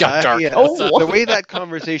got dark. The way that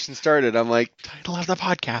conversation started, I'm like, title of the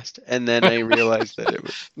podcast. And then I realized that it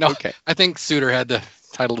was... No, okay. I think Suter had the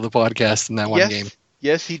title of the podcast in that one game.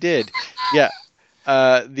 Yes, he did. Yeah.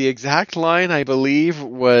 The exact line, I believe,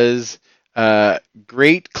 was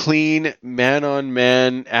great, clean,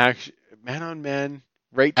 man-on-man action. Man-on-man...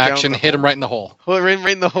 Right action hit him right in the hole. Right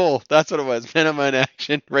in the hole. That's what it was. Man-on-man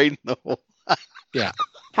action right in the hole. Yeah.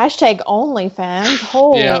 Hashtag OnlyFans.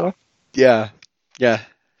 Hole. Yeah.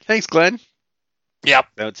 Thanks, Glenn. Yep.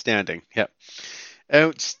 Outstanding. Yep.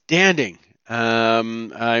 Outstanding.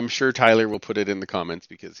 I'm sure Tyler will put it in the comments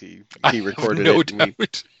because he recorded no it.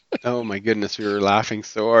 Doubt. Oh my goodness, we were laughing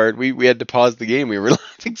so hard. We had to pause the game. We were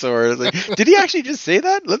laughing so hard. I was like, did he actually just say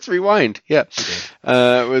that? Let's rewind. Yeah.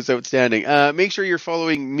 It was outstanding. Make sure you're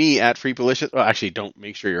following me at FreePalicious. Well, actually, don't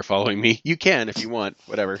make sure you're following me. You can if you want,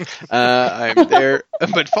 whatever. I'm there.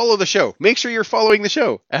 But follow the show. Make sure you're following the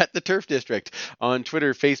show at the Turf District on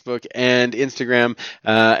Twitter, Facebook, and Instagram.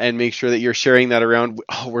 And make sure that you're sharing that around.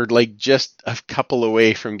 Oh, we're like just a couple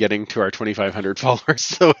away from getting to our 2,500 followers.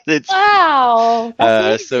 So it's wow.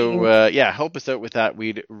 help us out with that.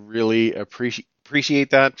 We'd really appreciate appreciate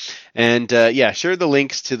that. And share the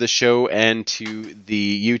links to the show and to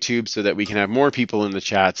the YouTube so that we can have more people in the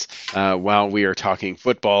chats while we are talking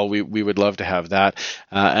football. We would love to have that.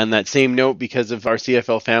 And that same note, because of our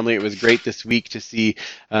CFL family, it was great this week to see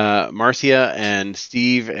Marcia and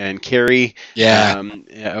Steve and Carrie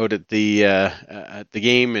out at the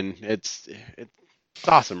game, and it's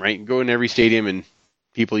awesome, right? Go in every stadium and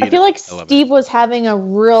people. I feel like Steve was having a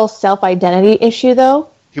real self-identity issue, though.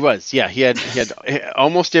 He was, yeah. He had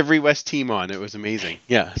almost every West team on. It was amazing.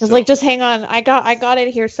 Yeah. It was like, just hang on. I got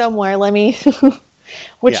it here somewhere. Let me.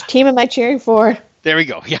 Which team am I cheering for? There we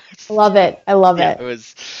go. Yeah. I love it. It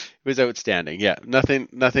was outstanding. Yeah. Nothing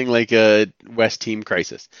like a West team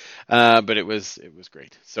crisis. But it was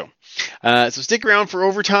great. So stick around for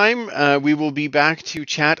overtime. We will be back to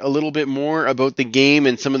chat a little bit more about the game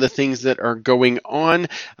and some of the things that are going on.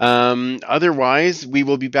 Otherwise, we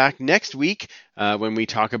will be back next week when we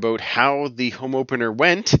talk about how the home opener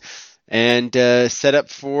went and set up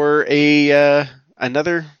for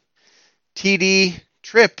another TD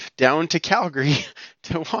trip down to Calgary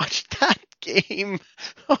to watch that game.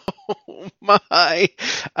 Oh my.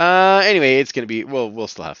 Anyway, it's going to be, we'll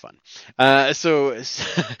still have fun. So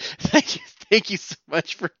thank you so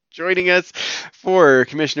much for joining us. For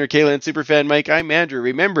Commissioner Kayla and Superfan Mike, I'm Andrew.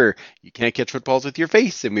 Remember, you can't catch footballs with your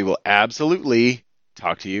face, and we will absolutely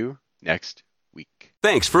talk to you next week.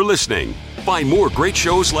 Thanks for listening. Find more great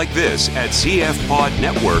shows like this at CF Pod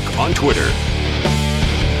Network on Twitter.